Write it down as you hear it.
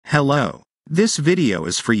Hello. This video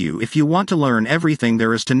is for you if you want to learn everything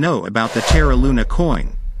there is to know about the Terra Luna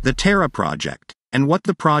coin, the Terra project, and what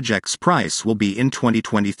the project's price will be in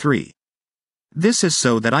 2023. This is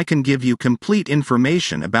so that I can give you complete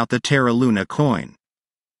information about the Terra Luna coin.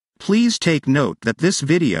 Please take note that this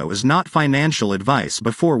video is not financial advice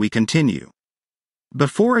before we continue.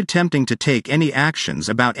 Before attempting to take any actions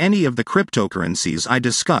about any of the cryptocurrencies I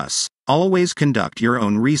discuss, always conduct your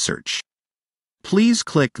own research. Please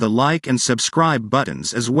click the like and subscribe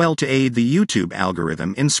buttons as well to aid the YouTube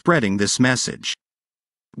algorithm in spreading this message.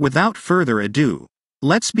 Without further ado,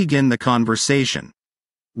 let's begin the conversation.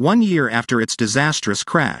 1 year after its disastrous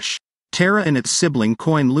crash, Terra and its sibling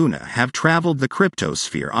coin Luna have traveled the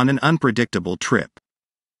cryptosphere on an unpredictable trip.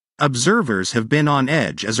 Observers have been on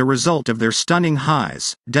edge as a result of their stunning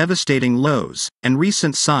highs, devastating lows, and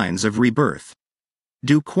recent signs of rebirth.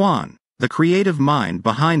 Do Kwon, the creative mind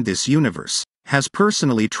behind this universe, has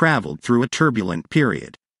personally traveled through a turbulent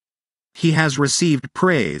period. He has received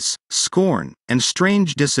praise, scorn, and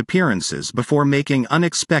strange disappearances before making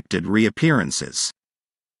unexpected reappearances.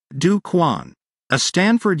 Do Kwon, a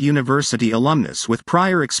Stanford University alumnus with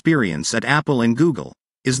prior experience at Apple and Google,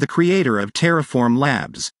 is the creator of Terraform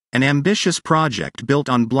Labs, an ambitious project built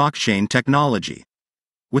on blockchain technology.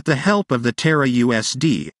 With the help of the Terra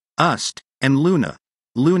USD, UST, and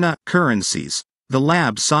Luna currencies, the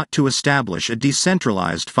lab sought to establish a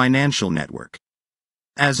decentralized financial network.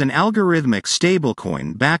 As an algorithmic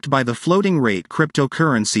stablecoin backed by the floating-rate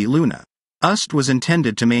cryptocurrency Luna, UST was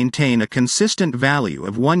intended to maintain a consistent value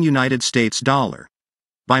of $1.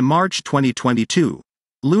 By March 2022,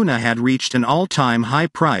 Luna had reached an all-time high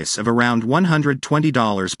price of around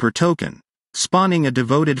 $120 per token, spawning a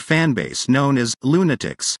devoted fanbase known as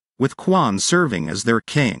Lunatics, with Kwon serving as their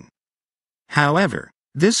king. However,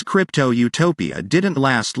 this crypto utopia didn't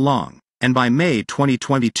last long, and by May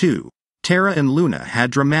 2022, Terra and Luna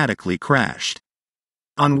had dramatically crashed.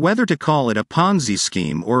 On whether to call it a Ponzi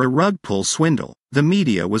scheme or a rug pull swindle, the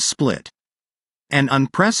media was split. An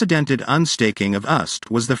unprecedented unstaking of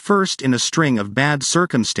UST was the first in a string of bad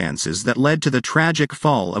circumstances that led to the tragic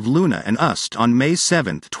fall of Luna and UST on May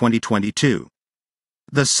 7, 2022.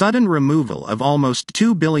 The sudden removal of almost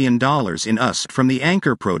 $2 billion in UST from the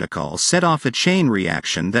Anchor protocol set off a chain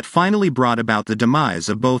reaction that finally brought about the demise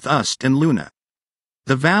of both UST and Luna.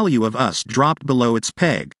 The value of UST dropped below its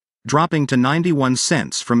peg, dropping to 91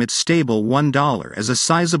 cents from its stable $1 as a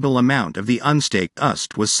sizable amount of the unstaked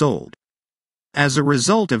UST was sold. As a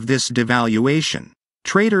result of this devaluation,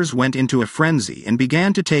 traders went into a frenzy and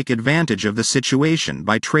began to take advantage of the situation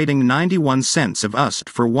by trading 91 cents of UST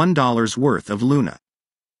for $1 worth of Luna.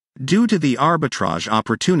 Due to the arbitrage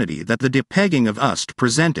opportunity that the depegging of UST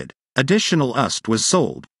presented, additional UST was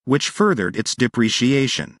sold, which furthered its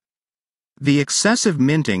depreciation. The excessive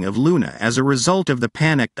minting of Luna as a result of the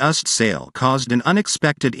panicked UST sale caused an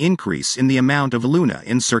unexpected increase in the amount of Luna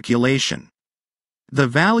in circulation. The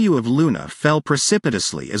value of Luna fell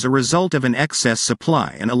precipitously as a result of an excess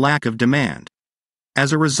supply and a lack of demand.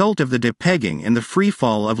 As a result of the depegging and the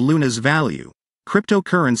freefall of Luna's value,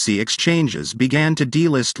 cryptocurrency exchanges began to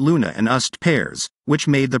delist Luna and UST pairs, which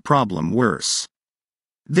made the problem worse.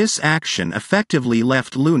 This action effectively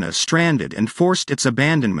left Luna stranded and forced its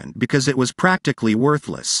abandonment because it was practically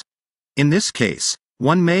worthless. In this case,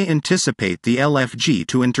 one may anticipate the LFG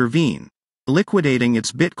to intervene, liquidating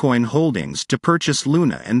its Bitcoin holdings to purchase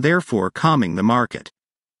Luna and therefore calming the market.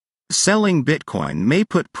 Selling Bitcoin may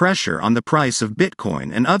put pressure on the price of Bitcoin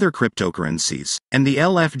and other cryptocurrencies, and the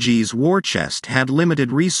LFG's war chest had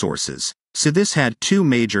limited resources, so this had two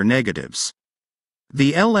major negatives.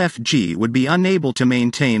 The LFG would be unable to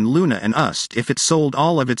maintain Luna and UST if it sold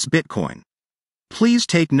all of its Bitcoin. Please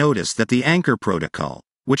take notice that the Anchor protocol,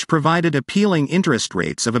 which provided appealing interest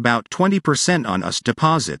rates of about 20% on UST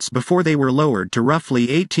deposits before they were lowered to roughly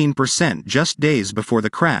 18% just days before the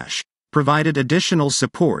crash, provided additional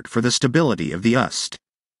support for the stability of the UST.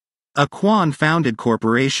 A Kwon-founded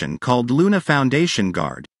corporation called Luna Foundation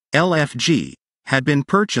Guard, LFG, had been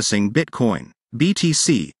purchasing Bitcoin,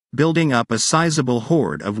 BTC, building up a sizable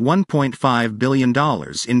hoard of $1.5 billion in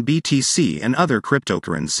BTC and other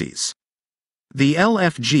cryptocurrencies. The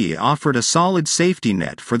LFG offered a solid safety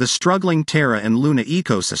net for the struggling Terra and Luna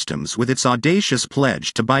ecosystems with its audacious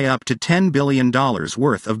pledge to buy up to $10 billion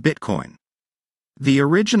worth of Bitcoin. The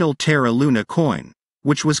original Terra Luna coin,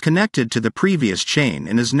 which was connected to the previous chain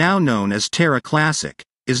and is now known as Terra Classic,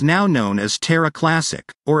 is now known as Terra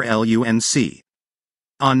Classic, or LUNC.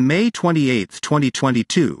 On May 28,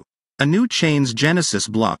 2022, a new chain's Genesis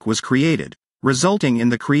block was created, resulting in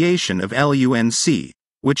the creation of LUNC,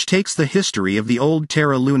 which takes the history of the old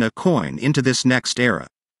Terra Luna coin into this next era.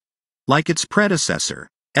 Like its predecessor,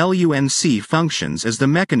 LUNC functions as the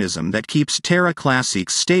mechanism that keeps Terra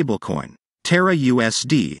Classic's stablecoin, Terra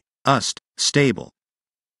USD, stable.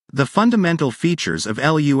 The fundamental features of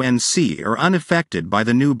LUNC are unaffected by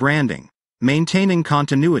the new branding, maintaining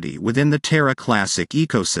continuity within the Terra Classic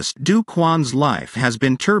ecosystem. Do Kwon's life has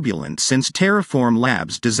been turbulent since Terraform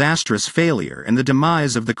Labs' disastrous failure and the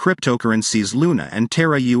demise of the cryptocurrencies Luna and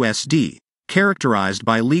Terra USD, characterized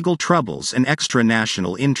by legal troubles and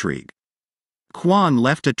extra-national intrigue. Kwon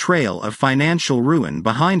left a trail of financial ruin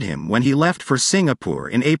behind him when he left for Singapore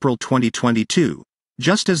in April 2022,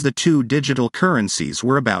 just as the two digital currencies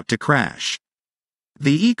were about to crash.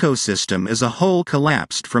 The ecosystem as a whole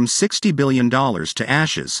collapsed from $60 billion to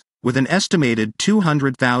ashes, with an estimated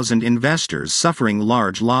 200,000 investors suffering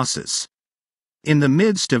large losses. In the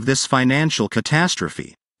midst of this financial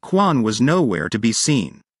catastrophe, Kwon was nowhere to be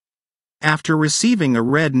seen. After receiving a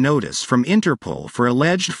red notice from Interpol for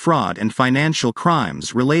alleged fraud and financial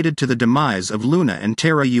crimes related to the demise of Luna and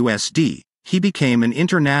Terra USD, he became an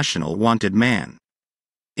international wanted man.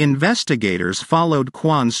 Investigators followed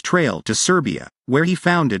Kwon's trail to Serbia, where he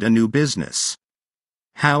founded a new business.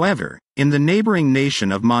 However, in the neighboring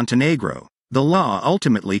nation of Montenegro, the law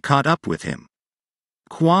ultimately caught up with him.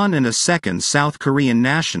 Kwon and a second South Korean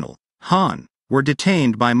national, Han, were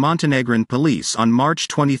detained by Montenegrin police on March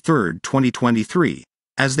 23, 2023,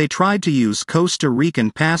 as they tried to use Costa Rican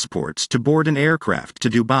passports to board an aircraft to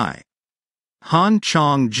Dubai. Han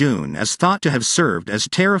Chong-jun is thought to have served as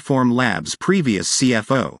Terraform Labs' previous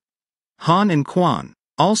CFO. Han and Kwon,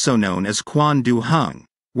 also known as Kwon Do-hung,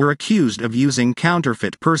 were accused of using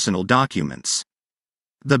counterfeit personal documents.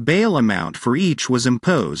 The bail amount for each was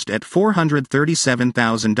imposed at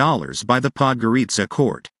 $437,000 by the Podgorica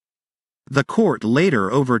court. The court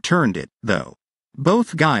later overturned it, though.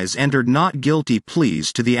 Both guys entered not guilty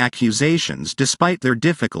pleas to the accusations despite their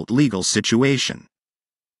difficult legal situation.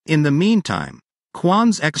 In the meantime,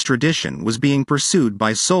 Kwon's extradition was being pursued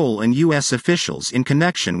by Seoul and U.S. officials in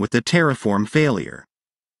connection with the Terraform failure.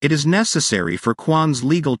 It is necessary for Kwon's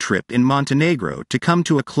legal trip in Montenegro to come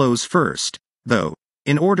to a close first, though,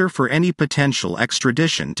 in order for any potential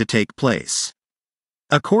extradition to take place.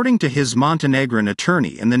 According to his Montenegrin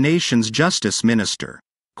attorney and the nation's justice minister,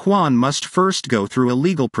 Kwon must first go through a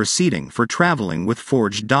legal proceeding for traveling with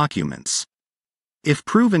forged documents. If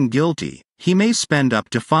proven guilty, he may spend up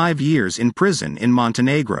to 5 years in prison in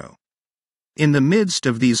Montenegro. In the midst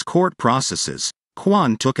of these court processes,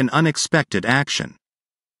 Kwon took an unexpected action.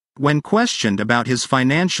 When questioned about his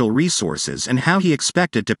financial resources and how he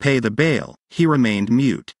expected to pay the bail, he remained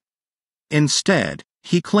mute. Instead,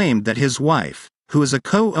 he claimed that his wife, who is a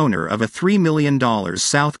co-owner of a $3 million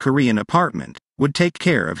South Korean apartment, would take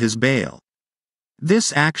care of his bail.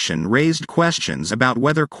 This action raised questions about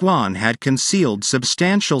whether Kwon had concealed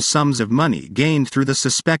substantial sums of money gained through the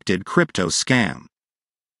suspected crypto scam.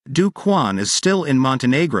 Do Kwon is still in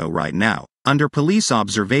Montenegro right now, under police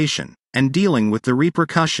observation, and dealing with the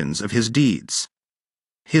repercussions of his deeds.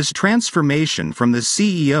 His transformation from the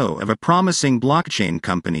CEO of a promising blockchain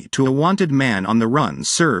company to a wanted man on the run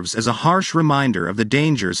serves as a harsh reminder of the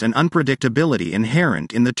dangers and unpredictability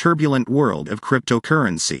inherent in the turbulent world of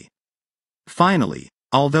cryptocurrency. Finally,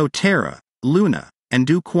 although Terra, Luna, and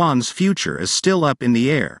Do Kwon's future is still up in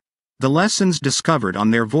the air, the lessons discovered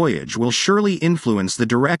on their voyage will surely influence the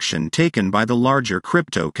direction taken by the larger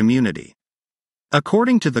crypto community.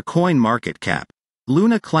 According to the coin market cap,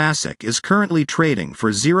 Luna Classic is currently trading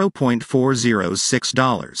for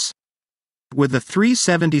 $0.406. With a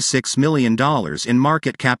 $376 million in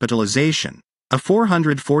market capitalization, a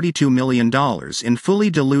 $442 million in fully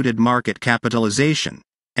diluted market capitalization,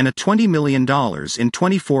 and a $20 million in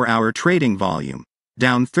 24-hour trading volume,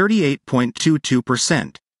 down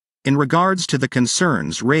 38.22%. In regards to the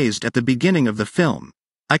concerns raised at the beginning of the film,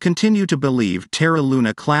 I continue to believe Terra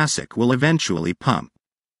Luna Classic will eventually pump.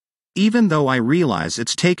 Even though I realize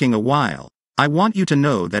it's taking a while, I want you to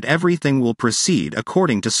know that everything will proceed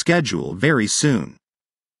according to schedule very soon.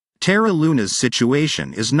 Terra Luna's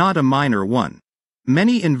situation is not a minor one.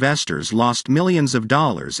 Many investors lost millions of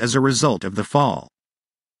dollars as a result of the fall.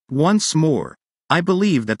 Once more, I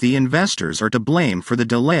believe that the investors are to blame for the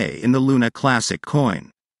delay in the Luna Classic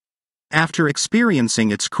coin. After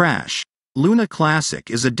experiencing its crash, Luna Classic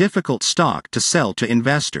is a difficult stock to sell to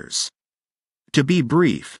investors. To be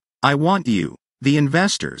brief, I want you, the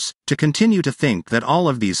investors, to continue to think that all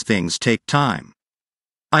of these things take time.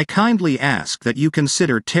 I kindly ask that you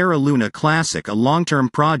consider Terra Luna Classic a long-term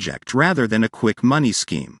project rather than a quick money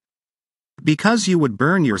scheme. Because you would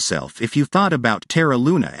burn yourself if you thought about Terra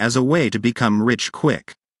Luna as a way to become rich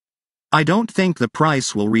quick. I don't think the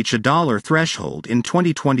price will reach a dollar threshold in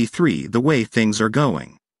 2023 the way things are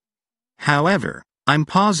going. However, I'm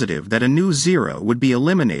positive that a new zero would be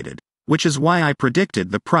eliminated, which is why I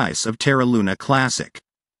predicted the price of Terra Luna Classic.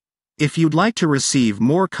 If you'd like to receive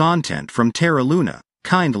more content from Terra Luna,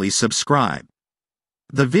 kindly subscribe.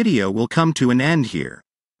 The video will come to an end here.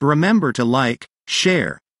 Remember to like,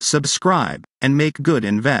 share, subscribe, and make good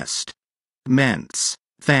investments.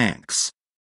 Thanks.